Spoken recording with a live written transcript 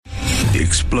The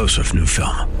explosive new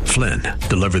film, Flynn,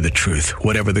 deliver the truth,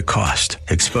 whatever the cost,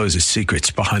 exposes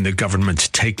secrets behind the government's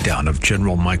takedown of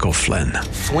General Michael Flynn.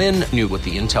 Flynn knew what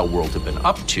the intel world had been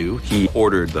up to. He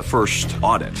ordered the first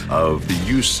audit of the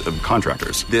use of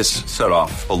contractors. This set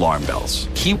off alarm bells.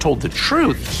 He told the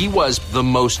truth. He was the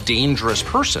most dangerous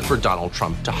person for Donald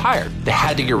Trump to hire. They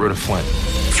had to get rid of Flynn.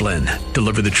 Flynn,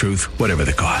 deliver the truth, whatever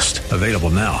the cost. Available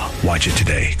now. Watch it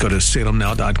today. Go to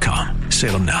salemnow.com.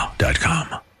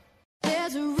 salemnow.com.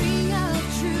 There's a ring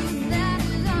of truth that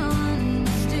is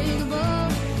unmistakable,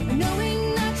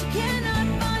 knowing that you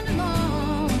cannot find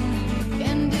alone.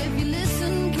 And if you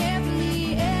listen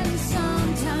carefully, and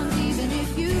sometimes even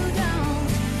if you don't,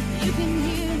 you can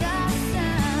hear that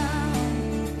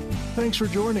sound. Thanks for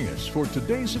joining us for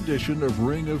today's edition of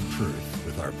Ring of Truth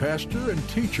with our pastor and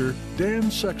teacher,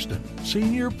 Dan Sexton,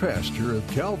 senior pastor of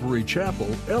Calvary Chapel,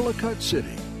 Ellicott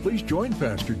City. Please join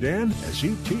Pastor Dan as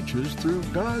he teaches through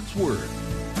God's Word.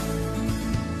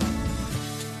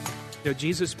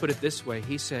 Jesus put it this way.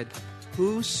 He said,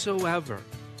 "Whosoever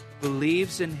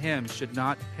believes in him should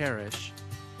not perish,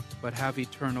 but have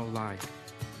eternal life."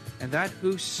 And that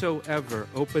whosoever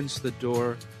opens the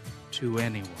door to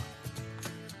anyone.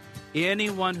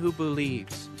 Anyone who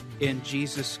believes in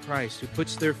Jesus Christ, who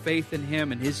puts their faith in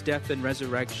him and his death and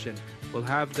resurrection, will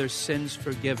have their sins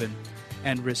forgiven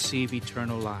and receive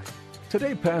eternal life.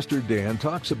 Today, Pastor Dan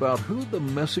talks about who the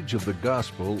message of the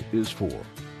gospel is for.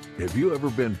 Have you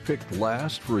ever been picked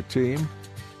last for a team?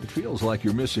 It feels like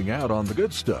you're missing out on the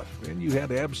good stuff, and you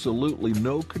had absolutely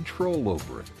no control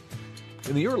over it.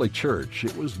 In the early church,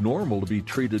 it was normal to be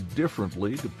treated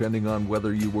differently depending on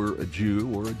whether you were a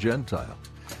Jew or a Gentile.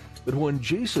 But when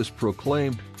Jesus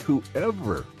proclaimed,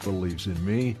 "Whoever believes in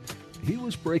me," he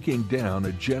was breaking down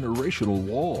a generational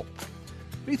wall.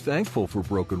 Be thankful for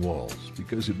broken walls,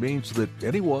 because it means that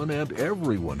anyone and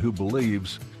everyone who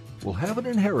believes will have an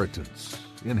inheritance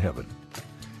in heaven.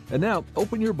 And now,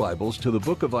 open your Bibles to the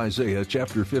book of Isaiah,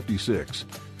 chapter 56,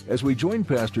 as we join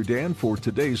Pastor Dan for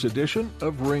today's edition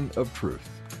of Ring of Truth.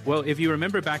 Well, if you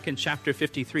remember back in chapter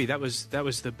 53, that was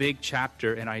the big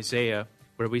chapter in Isaiah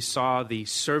where we saw the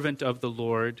servant of the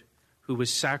Lord who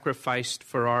was sacrificed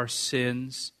for our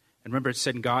sins. And remember, it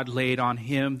said God laid on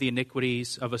him the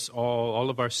iniquities of us all.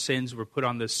 All of our sins were put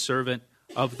on the servant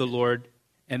of the Lord.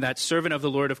 And that servant of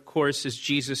the Lord, of course, is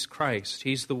Jesus Christ.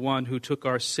 He's the one who took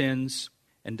our sins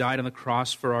and died on the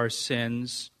cross for our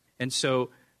sins. And so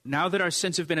now that our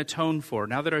sins have been atoned for,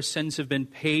 now that our sins have been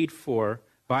paid for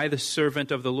by the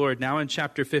servant of the Lord, now in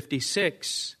chapter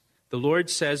 56, the Lord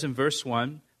says in verse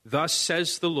 1, "Thus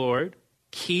says the Lord,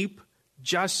 keep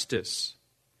justice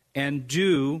and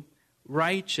do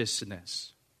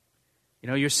righteousness."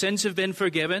 Your sins have been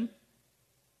forgiven.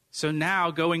 So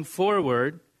now, going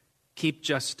forward, keep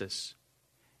justice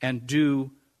and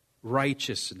do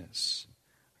righteousness.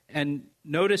 And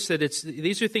notice that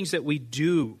these are things that we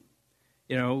do.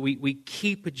 We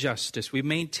keep justice. We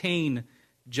maintain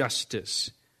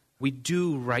justice. We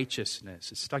do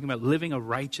righteousness. It's talking about living a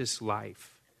righteous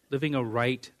life, living a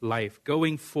right life,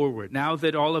 going forward. Now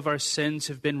that all of our sins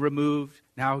have been removed,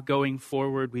 now going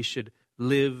forward, we should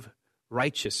live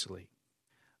righteously.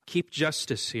 Keep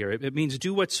justice here. It means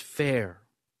do what's fair.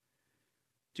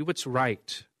 Do what's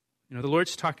right. The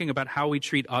Lord's talking about how we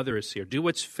treat others here. Do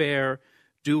what's fair.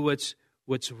 Do what's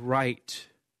right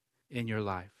in your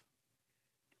life.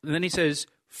 And then he says,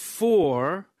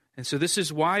 and so this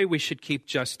is why we should keep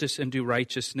justice and do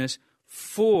righteousness,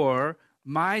 "For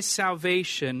my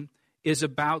salvation is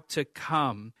about to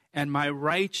come, and my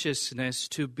righteousness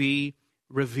to be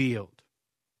revealed."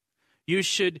 You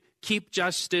should keep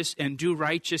justice and do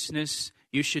righteousness.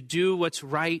 You should do what's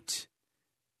right,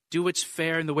 do what's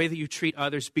fair in the way that you treat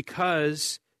others,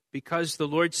 because the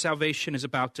Lord's salvation is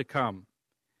about to come,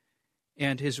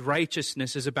 and his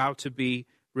righteousness is about to be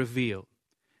revealed.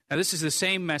 Now, this is the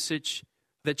same message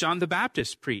that John the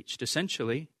Baptist preached,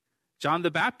 essentially. John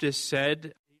the Baptist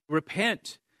said,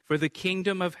 "Repent, for the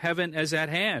kingdom of heaven is at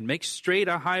hand. Make straight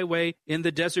a highway in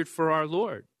the desert for our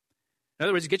Lord." In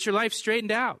other words, get your life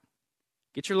straightened out.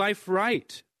 Get your life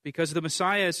right, because the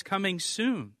Messiah is coming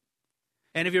soon.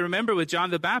 And if you remember with John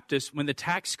the Baptist, when the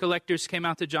tax collectors came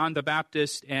out to John the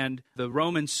Baptist and the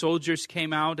Roman soldiers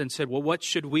came out and said, "Well, what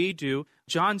should we do?"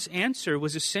 John's answer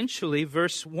was essentially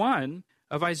verse 1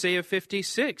 of Isaiah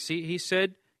 56. He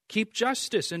said, "Keep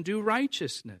justice and do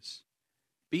righteousness.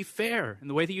 Be fair in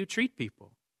the way that you treat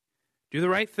people. Do the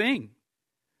right thing."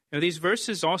 These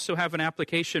verses also have an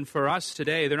application for us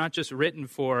today. They're not just written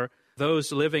for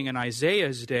those living in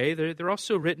Isaiah's day. They're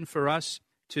also written for us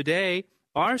today.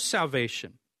 Our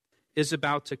salvation is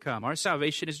about to come. Our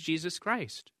salvation is Jesus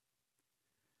Christ.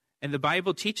 And the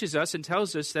Bible teaches us and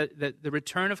tells us that the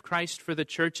return of Christ for the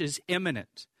church is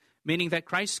imminent, meaning that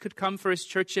Christ could come for his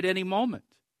church at any moment.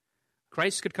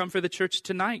 Christ could come for the church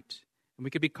tonight, and we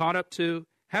could be caught up to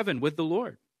heaven with the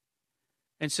Lord.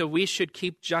 And so we should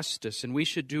keep justice, and we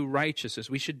should do righteousness.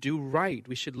 We should do right.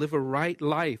 We should live a right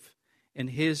life in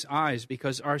his eyes,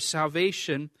 because our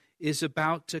salvation is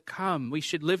about to come. We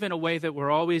should live in a way that we're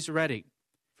always ready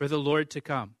for the Lord to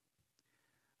come.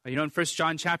 In 1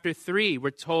 John chapter 3, we're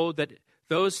told that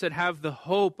those that have the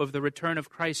hope of the return of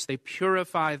Christ, they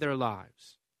purify their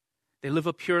lives. They live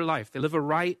a pure life. They live a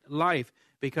right life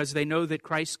because they know that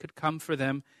Christ could come for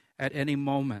them at any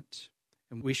moment.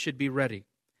 And we should be ready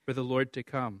for the Lord to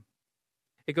come.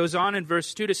 It goes on in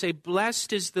verse 2 to say,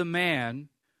 "Blessed is the man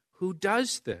who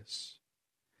does this,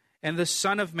 and the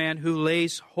Son of Man who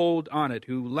lays hold on it,"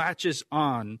 who latches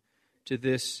on to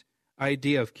this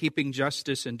idea of keeping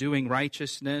justice and doing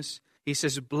righteousness. He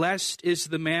says, "Blessed is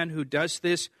the man who does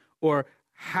this," or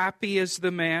happy is the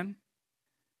man,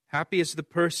 happy is the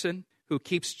person who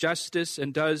keeps justice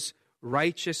and does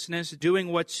righteousness, doing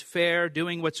what's fair,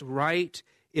 doing what's right.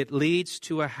 It leads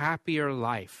to a happier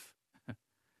life.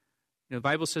 The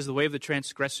Bible says the way of the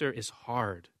transgressor is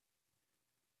hard.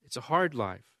 It's a hard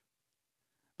life.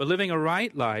 But living a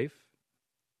right life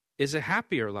is a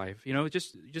happier life.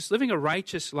 Just living a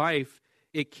righteous life,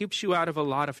 it keeps you out of a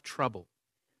lot of trouble.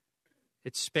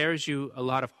 It spares you a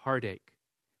lot of heartache,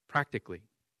 practically.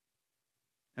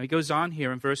 Now he goes on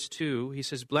here in verse 2. He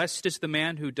says, "Blessed is the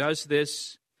man who does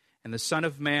this, and the Son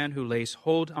of Man who lays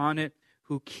hold on it,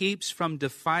 who keeps from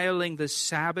defiling the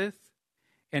Sabbath,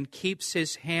 and keeps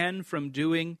his hand from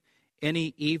doing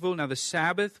any evil." Now the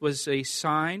Sabbath was a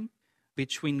sign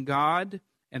between God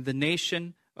and the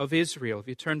nation of Israel. If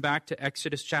you turn back to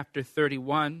Exodus chapter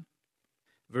 31,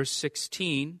 verse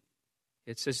 16,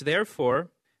 it says,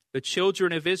 "Therefore the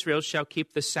children of Israel shall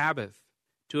keep the Sabbath,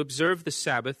 to observe the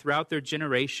Sabbath throughout their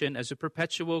generation as a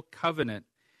perpetual covenant.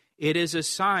 It is a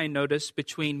sign," notice,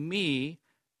 "between me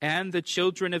and the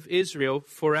children of Israel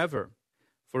forever.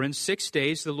 For in 6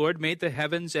 days the Lord made the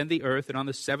heavens and the earth, and on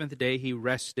the seventh day he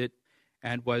rested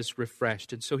and was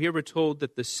refreshed." And so here we're told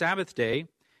that the Sabbath day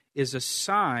is a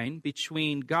sign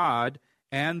between God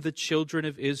and the children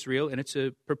of Israel, and it's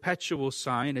a perpetual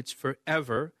sign. It's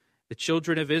forever. The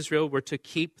children of Israel were to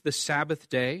keep the Sabbath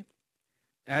day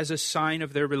as a sign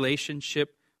of their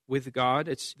relationship with God.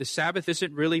 The Sabbath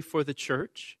isn't really for the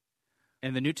church.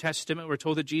 In the New Testament, we're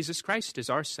told that Jesus Christ is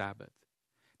our Sabbath.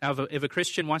 Now, if a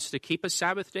Christian wants to keep a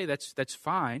Sabbath day, that's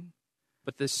fine.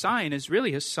 But the sign is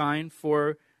really a sign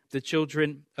for the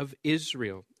children of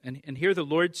Israel. And here the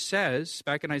Lord says,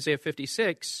 back in Isaiah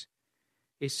 56,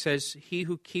 he says, "He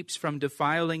who keeps from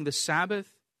defiling the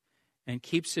Sabbath and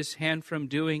keeps his hand from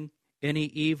doing any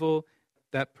evil,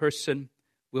 that person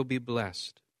will be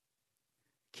blessed.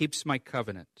 Keeps my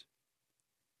covenant."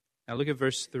 Now look at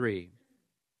verse 3.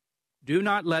 "Do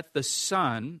not let the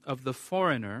son of the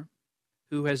foreigner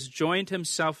who has joined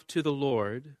himself to the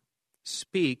Lord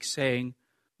speak, saying,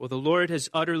 'Well, the Lord has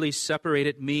utterly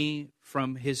separated me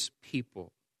from his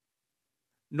people.'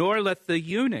 Nor let the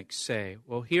eunuch say,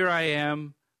 'Well, here I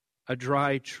am, a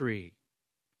dry tree.'"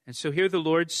 And so here the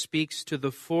Lord speaks to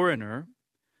the foreigner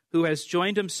who has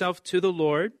joined himself to the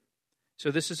Lord. So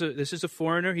this is a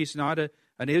foreigner. He's not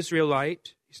an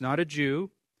Israelite. He's not a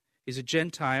Jew. He's a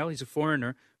Gentile. He's a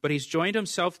foreigner. But he's joined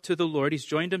himself to the Lord. He's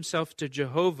joined himself to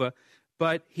Jehovah.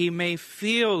 But he may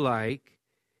feel like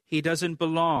he doesn't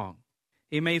belong.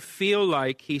 He may feel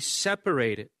like he's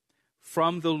separated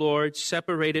from the Lord,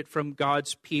 separated from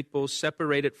God's people,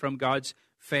 separated from God's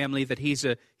family, that he's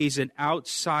an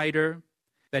outsider,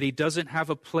 that he doesn't have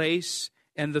a place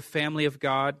in the family of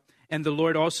God. And the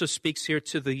Lord also speaks here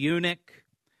to the eunuch,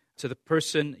 to the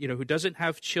person who doesn't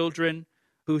have children,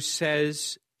 who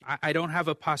says, I don't have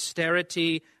a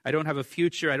posterity, I don't have a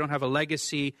future, I don't have a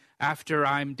legacy. After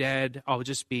I'm dead, I'll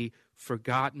just be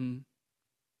forgotten.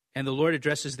 And the Lord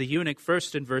addresses the eunuch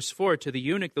first in verse 4. To the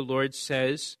eunuch the Lord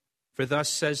says, "For thus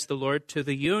says the Lord, to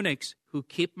the eunuchs who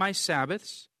keep my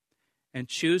Sabbaths and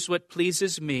choose what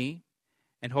pleases me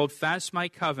and hold fast my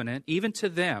covenant, even to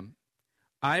them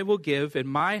I will give in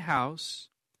my house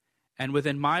and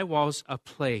within my walls a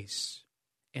place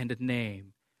and a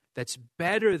name that's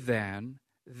better than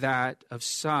that of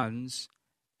sons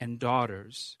and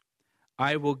daughters.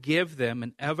 I will give them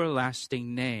an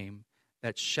everlasting name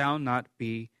that shall not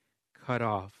be cut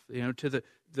off." To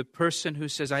the person who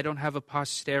says, "I don't have a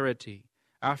posterity.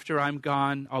 After I'm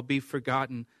gone, I'll be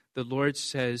forgotten." The Lord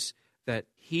says that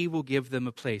he will give them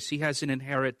a place. He has an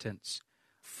inheritance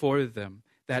for them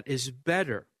that is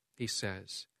better, he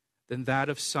says, than that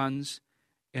of sons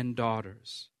and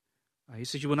daughters. He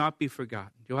says, you will not be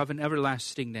forgotten. You'll have an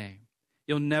everlasting name.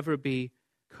 You'll never be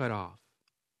cut off.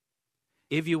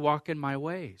 If you walk in my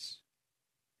ways.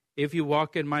 If you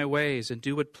walk in my ways and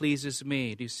do what pleases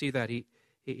me. Do you see that?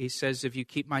 He says, if you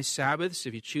keep my Sabbaths,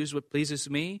 if you choose what pleases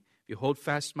me, if you hold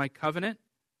fast my covenant,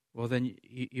 well, then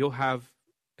you'll have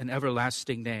an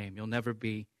everlasting name. You'll never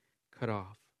be cut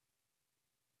off.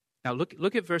 Now,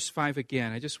 look at verse 5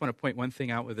 again. I just want to point one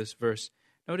thing out with this verse.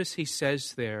 Notice he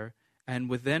says there, and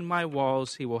within my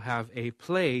walls he will have a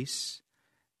place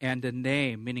and a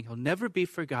name, meaning he'll never be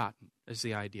forgotten, is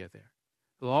the idea there.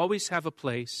 He'll always have a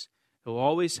place. He'll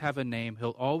always have a name.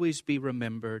 He'll always be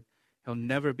remembered. He'll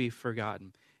never be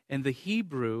forgotten. In the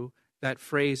Hebrew, that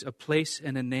phrase, a place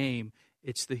and a name,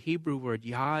 it's the Hebrew word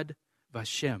Yad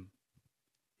Vashem.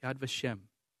 Yad Vashem.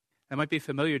 That might be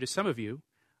familiar to some of you.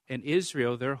 In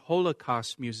Israel, their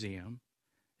Holocaust Museum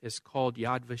is called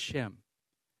Yad Vashem.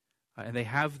 And they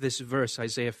have this verse,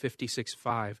 Isaiah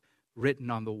 56:5, written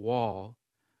on the wall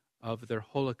of their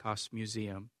Holocaust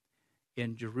Museum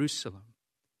in Jerusalem.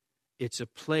 It's a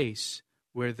place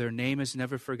where their name is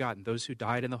never forgotten, those who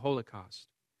died in the Holocaust,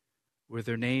 where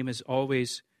their name is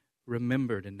always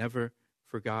remembered and never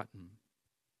forgotten.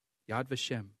 Yad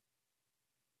Vashem.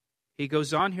 He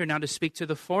goes on here now to speak to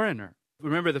the foreigner.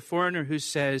 Remember the foreigner who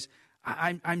says,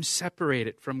 I'm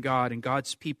separated from God and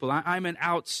God's people. I'm an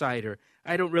outsider.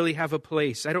 I don't really have a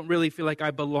place. I don't really feel like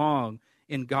I belong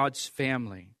in God's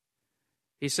family.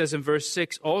 He says in verse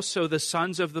 6, also the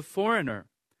sons of the foreigner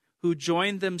who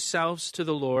joined themselves to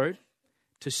the Lord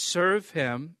to serve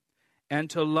him and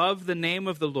to love the name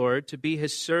of the Lord, to be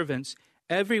his servants,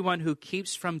 everyone who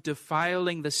keeps from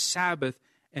defiling the Sabbath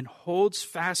and holds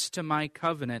fast to my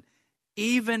covenant,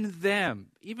 even them,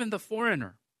 even the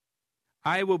foreigner,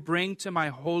 I will bring to my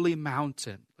holy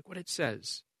mountain. Look what it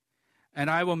says. And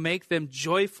I will make them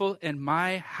joyful in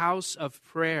my house of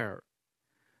prayer.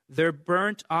 Their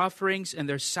burnt offerings and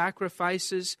their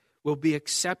sacrifices will be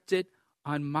accepted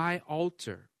on my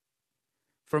altar.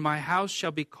 For my house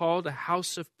shall be called a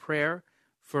house of prayer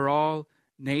for all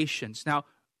nations. Now,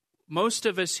 most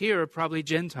of us here are probably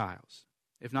Gentiles,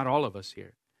 if not all of us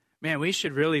here. Man, we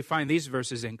should really find these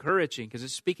verses encouraging because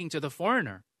it's speaking to the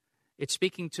foreigner. It's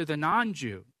speaking to the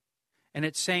non-Jew. And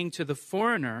it's saying to the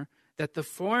foreigner that the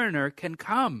foreigner can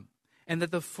come and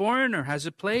that the foreigner has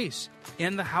a place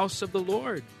in the house of the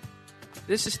Lord.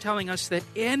 This is telling us that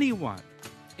anyone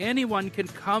can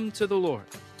come to the Lord.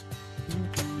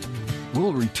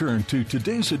 We'll return to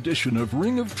today's edition of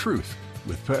Ring of Truth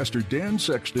with Pastor Dan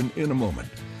Sexton in a moment.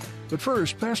 But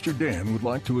first, Pastor Dan would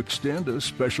like to extend a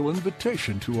special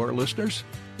invitation to our listeners.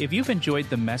 If you've enjoyed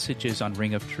the messages on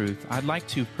Ring of Truth, I'd like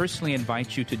to personally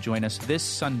invite you to join us this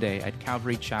Sunday at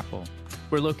Calvary Chapel.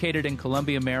 We're located in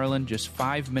Columbia, Maryland, just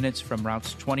 5 minutes from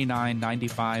routes 29,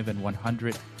 95, and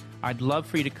 100. I'd love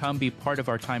for you to come be part of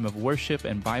our time of worship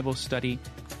and Bible study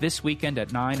this weekend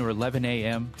at 9 or 11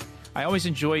 a.m. I always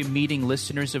enjoy meeting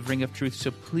listeners of Ring of Truth,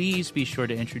 so please be sure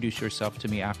to introduce yourself to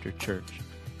me after church.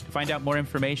 To find out more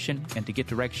information and to get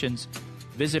directions,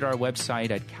 visit our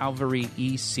website at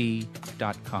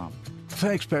calvaryec.com.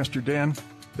 Thanks, Pastor Dan.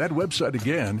 That website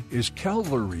again is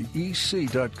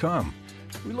calvaryec.com.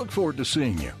 We look forward to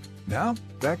seeing you. Now,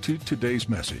 back to today's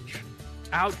message.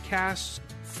 Outcasts,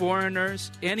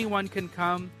 foreigners, anyone can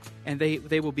come, and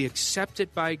they will be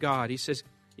accepted by God. He says,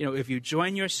 if you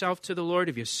join yourself to the Lord,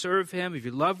 if you serve Him, if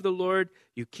you love the Lord,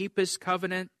 you keep His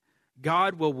covenant,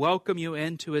 God will welcome you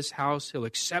into His house. He'll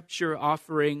accept your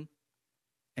offering,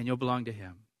 and you'll belong to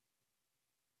Him.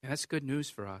 And that's good news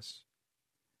for us.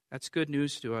 That's good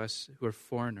news to us who are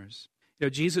foreigners.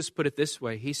 Jesus put it this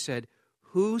way. He said,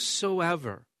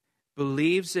 whosoever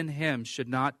believes in Him should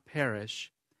not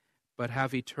perish, but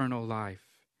have eternal life.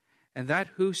 And that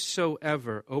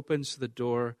whosoever opens the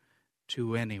door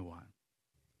to anyone.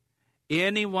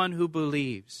 Anyone who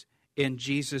believes in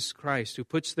Jesus Christ, who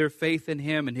puts their faith in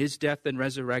Him and His death and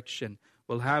resurrection,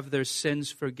 will have their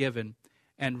sins forgiven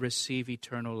and receive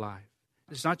eternal life.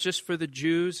 It's not just for the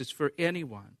Jews, it's for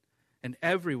anyone and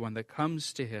everyone that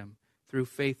comes to Him through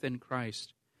faith in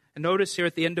Christ. And notice here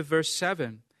at the end of verse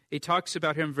 7, he talks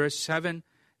about here in verse 7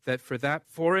 that for that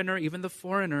foreigner, even the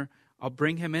foreigner, I'll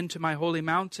bring him into my holy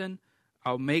mountain.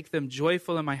 I'll make them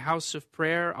joyful in my house of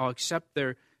prayer. I'll accept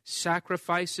their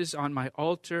sacrifices on my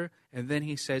altar. And then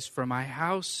he says, for my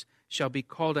house shall be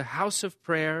called a house of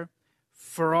prayer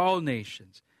for all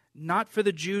nations, not for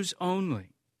the Jews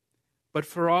only, but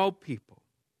for all people.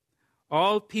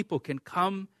 All people can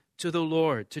come to the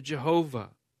Lord, to Jehovah,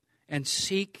 and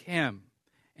seek Him,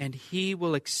 and He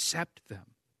will accept them.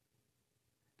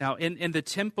 Now, in the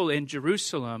temple in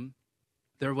Jerusalem,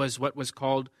 there was what was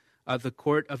called the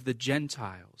court of the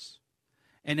Gentiles.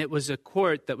 And it was a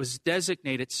court that was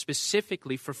designated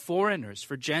specifically for foreigners,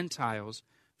 for Gentiles,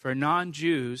 for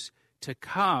non-Jews to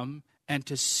come and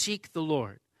to seek the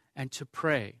Lord and to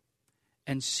pray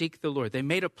and seek the Lord. They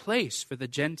made a place for the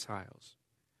Gentiles.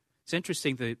 It's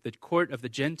interesting, the court of the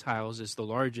Gentiles is the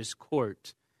largest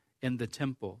court in the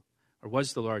temple, or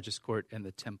was the largest court in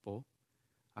the temple.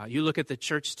 You look at the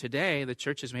church today, the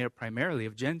church is made up primarily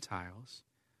of Gentiles,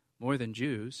 more than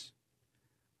Jews.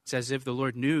 It's as if the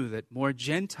Lord knew that more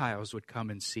Gentiles would come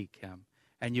and seek him,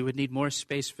 and you would need more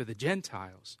space for the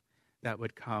Gentiles that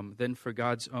would come than for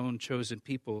God's own chosen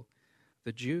people,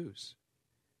 the Jews.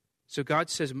 So God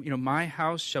says, my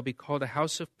house shall be called a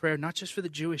house of prayer, not just for the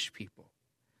Jewish people,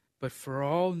 but for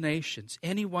all nations.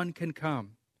 Anyone can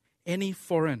come, any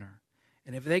foreigner.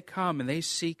 And if they come and they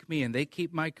seek me and they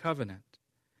keep my covenant,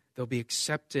 they'll be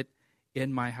accepted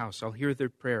in my house. I'll hear their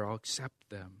prayer. I'll accept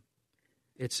them.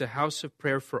 It's a house of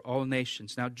prayer for all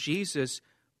nations. Now, Jesus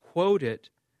quoted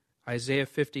Isaiah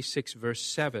 56, verse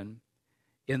 7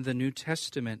 in the New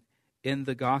Testament, in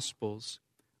the Gospels,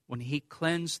 when he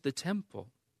cleansed the temple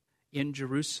in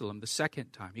Jerusalem the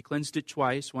second time. He cleansed it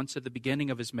twice, once at the beginning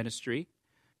of his ministry,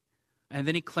 and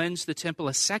then he cleansed the temple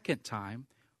a second time,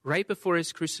 right before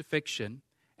his crucifixion,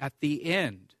 at the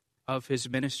end of his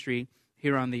ministry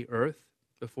here on the earth,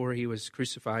 before he was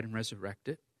crucified and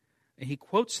resurrected. And he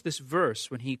quotes this verse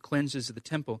when he cleanses the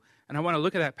temple. And I want to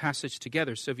look at that passage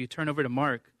together. So if you turn over to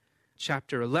Mark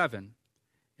chapter 11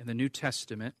 in the New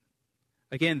Testament.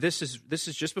 Again, this is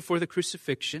just before the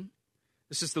crucifixion.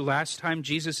 This is the last time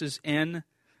Jesus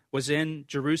was in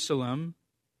Jerusalem.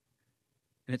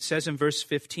 And it says in verse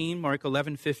 15, Mark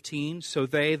 11:15, so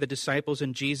they, the disciples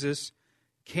and Jesus,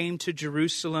 came to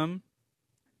Jerusalem.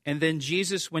 And then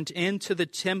Jesus went into the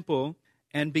temple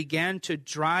and began to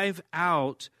drive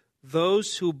out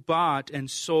those who bought and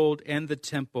sold in the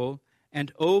temple,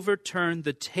 and overturned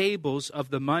the tables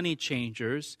of the money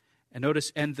changers, and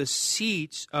notice, and the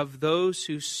seats of those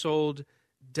who sold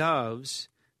doves.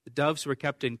 The doves were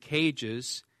kept in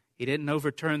cages. He didn't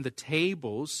overturn the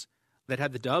tables that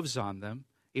had the doves on them.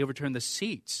 He overturned the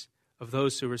seats of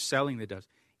those who were selling the doves.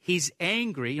 He's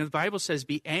angry. The Bible says,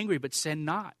 be angry, but sin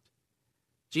not.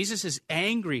 Jesus is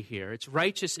angry here. It's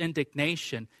righteous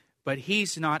indignation, but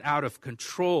he's not out of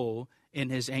control in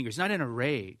his anger. He's not in a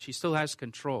rage. He still has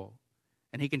control.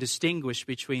 And he can distinguish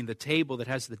between the table that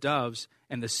has the doves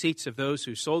and the seats of those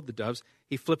who sold the doves.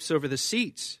 He flips over the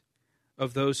seats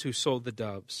of those who sold the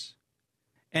doves.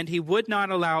 And he would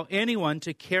not allow anyone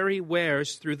to carry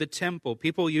wares through the temple.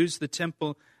 People use the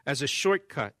temple as a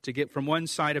shortcut to get from one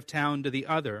side of town to the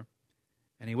other.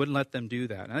 And he wouldn't let them do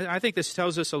that. And I think this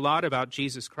tells us a lot about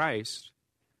Jesus Christ.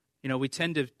 We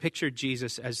tend to picture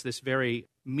Jesus as this very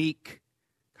meek,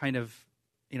 kind of,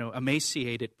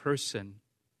 emaciated person.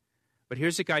 But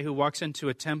here's a guy who walks into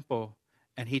a temple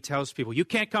and he tells people, you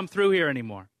can't come through here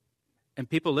anymore. And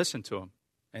people listen to him.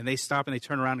 And they stop and they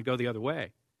turn around and go the other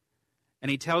way. And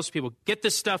he tells people, get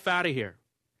this stuff out of here.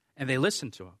 And they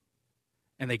listen to him.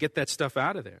 And they get that stuff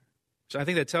out of there. So I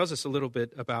think that tells us a little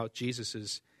bit about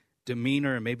Jesus'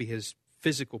 demeanor and maybe his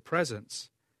physical presence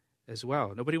as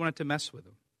well. Nobody wanted to mess with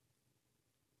him.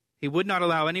 He would not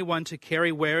allow anyone to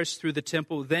carry wares through the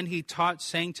temple. Then he taught,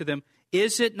 saying to them,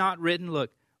 is it not written,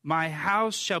 look, my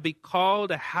house shall be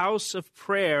called a house of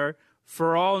prayer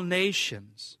for all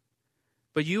nations,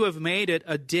 but you have made it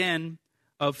a den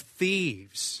of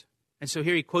thieves. And so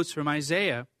here he quotes from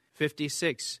Isaiah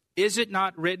 56. Is it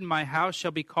not written, my house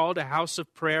shall be called a house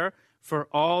of prayer for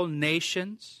all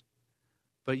nations,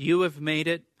 but you have made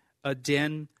it a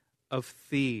den of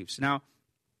thieves. Now,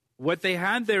 what they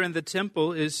had there in the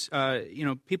temple is,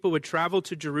 people would travel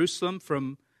to Jerusalem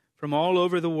from all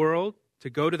over the world to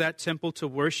go to that temple to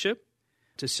worship,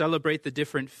 to celebrate the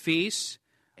different feasts.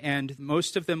 And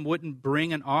most of them wouldn't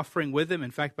bring an offering with them.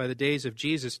 In fact, by the days of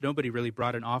Jesus, nobody really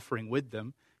brought an offering with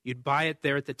them. You'd buy it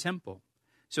there at the temple.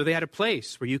 So they had a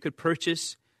place where you could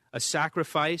purchase a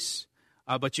sacrifice,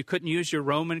 but you couldn't use your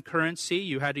Roman currency.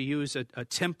 You had to use a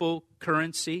temple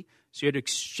currency. So you had to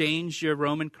exchange your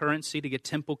Roman currency to get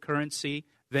temple currency.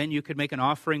 Then you could make an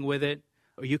offering with it.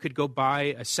 Or you could go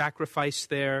buy a sacrifice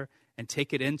there and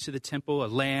take it into the temple, a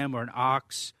lamb or an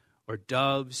ox or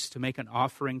doves to make an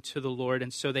offering to the Lord.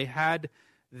 And so they had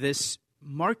this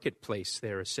marketplace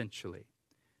there, essentially,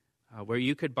 where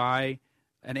you could buy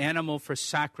an animal for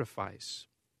sacrifice.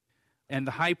 And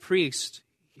the high priest,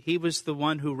 he was the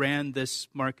one who ran this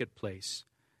marketplace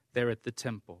there at the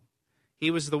temple.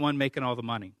 He was the one making all the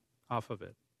money off of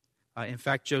it. In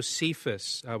fact,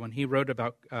 Josephus, when he wrote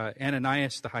about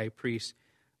Ananias the high priest,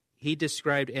 he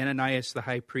described Ananias the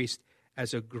high priest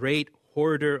as a great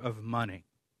hoarder of money.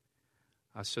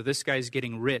 So this guy's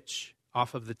getting rich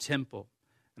off of the temple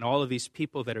and all of these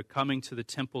people that are coming to the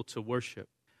temple to worship.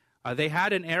 They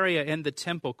had an area in the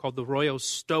temple called the Royal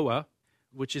Stoa,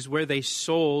 which is where they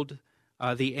sold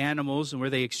the animals and where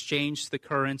they exchanged the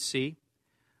currency.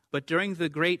 But during the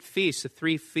great feasts, the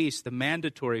three feasts, the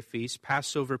mandatory feasts,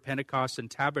 Passover, Pentecost, and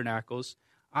Tabernacles,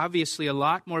 obviously a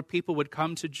lot more people would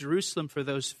come to Jerusalem for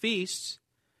those feasts,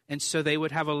 and so they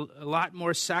would have a lot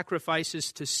more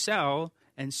sacrifices to sell.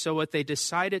 And so what they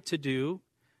decided to do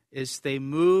is they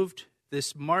moved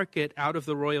this market out of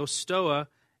the Royal Stoa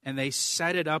and they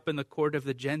set it up in the court of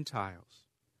the Gentiles,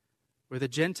 where the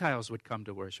Gentiles would come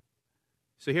to worship.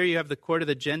 So here you have the court of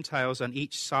the Gentiles on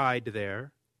each side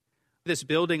there. This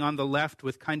building on the left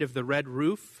with kind of the red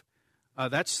roof,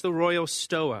 that's the Royal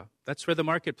Stoa. That's where the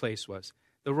marketplace was.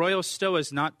 The Royal Stoa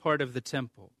is not part of the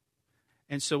temple.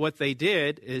 And so what they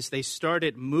did is they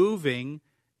started moving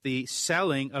the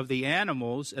selling of the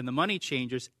animals and the money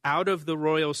changers out of the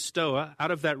Royal Stoa,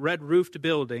 out of that red-roofed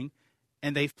building,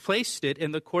 and they placed it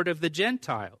in the court of the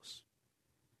Gentiles.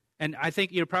 And I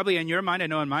think, probably in your mind, I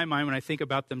know in my mind, when I think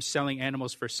about them selling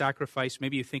animals for sacrifice,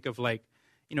 maybe you think of the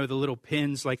little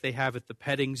pins like they have at the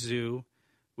petting zoo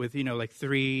with, like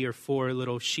 3 or 4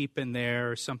 little sheep in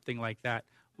there or something like that.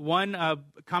 One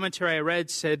commentary I read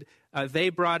said they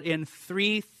brought in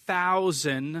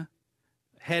 3,000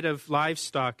 head of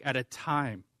livestock at a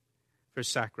time for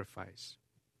sacrifice.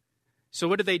 So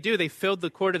what did they do? They filled the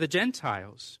court of the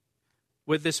Gentiles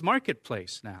with this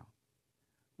marketplace now,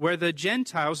 where the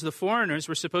Gentiles, the foreigners,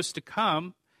 were supposed to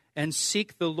come and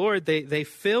seek the Lord. They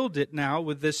filled it now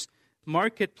with this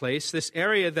marketplace, this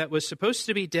area that was supposed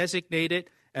to be designated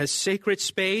as sacred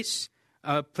space,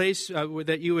 a place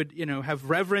that you would, have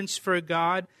reverence for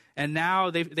God. And now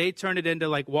they turned it into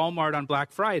like Walmart on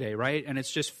Black Friday, right? And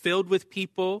it's just filled with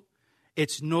people.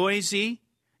 It's noisy.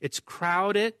 It's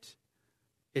crowded.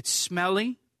 It's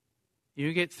smelly.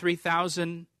 You get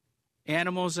 3,000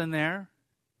 animals in there,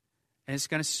 and it's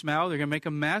going to smell. They're going to make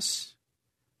a mess.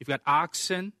 You've got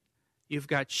oxen. You've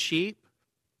got sheep.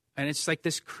 And it's like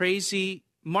this crazy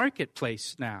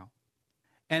marketplace now.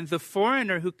 And the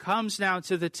foreigner who comes now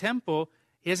to the temple,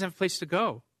 he doesn't have a place to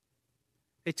go.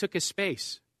 They took his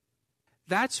space.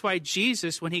 That's why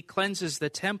Jesus, when he cleanses the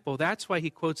temple, that's why he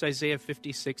quotes Isaiah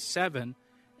 56:7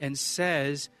 and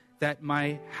says that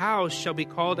my house shall be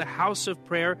called a house of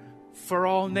prayer for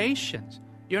all nations.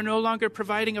 You're no longer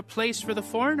providing a place for the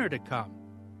foreigner to come.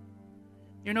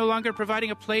 You're no longer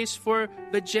providing a place for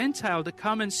the Gentile to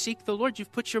come and seek the Lord.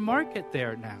 You've put your market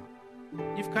there now.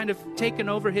 You've kind of taken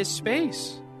over his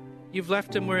space. You've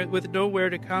left him with nowhere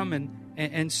to come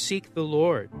and seek the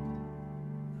Lord.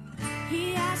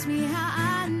 He asked me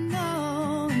how I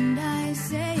know, and I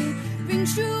say it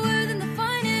rings truer than the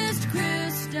finest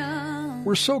crystal.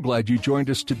 We're so glad you joined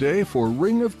us today for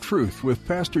Ring of Truth with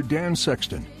Pastor Dan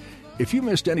Sexton. If you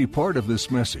missed any part of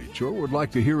this message or would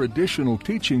like to hear additional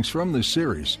teachings from this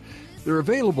series, they're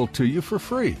available to you for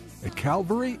free at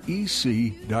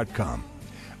calvaryec.com.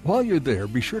 While you're there,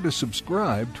 be sure to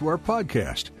subscribe to our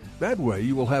podcast. That way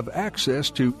you will have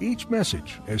access to each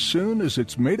message as soon as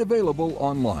it's made available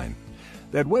online.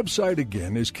 That website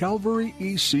again is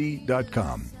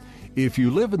calvaryec.com. If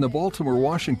you live in the Baltimore,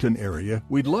 Washington area,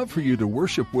 we'd love for you to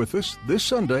worship with us this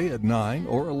Sunday at 9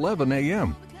 or 11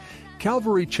 a.m.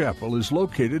 Calvary Chapel is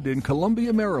located in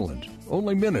Columbia, Maryland,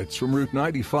 only minutes from Route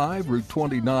 95, Route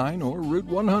 29, or Route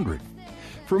 100.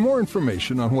 For more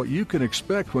information on what you can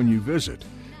expect when you visit,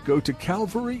 go to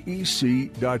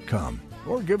calvaryec.com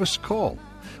or give us a call.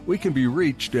 We can be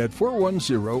reached at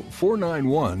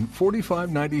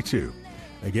 410-491-4592.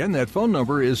 Again, that phone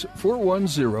number is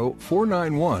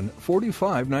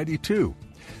 410-491-4592.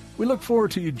 We look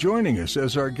forward to you joining us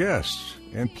as our guests.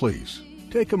 And please,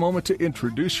 take a moment to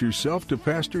introduce yourself to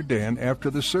Pastor Dan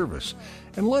after the service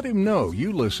and let him know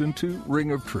you listen to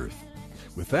Ring of Truth.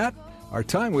 With that, our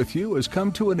time with you has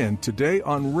come to an end today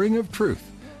on Ring of Truth.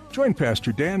 Join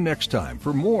Pastor Dan next time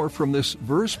for more from this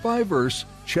verse-by-verse,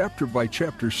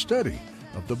 chapter-by-chapter study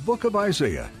of the book of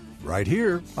Isaiah, right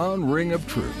here on Ring of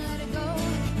Truth.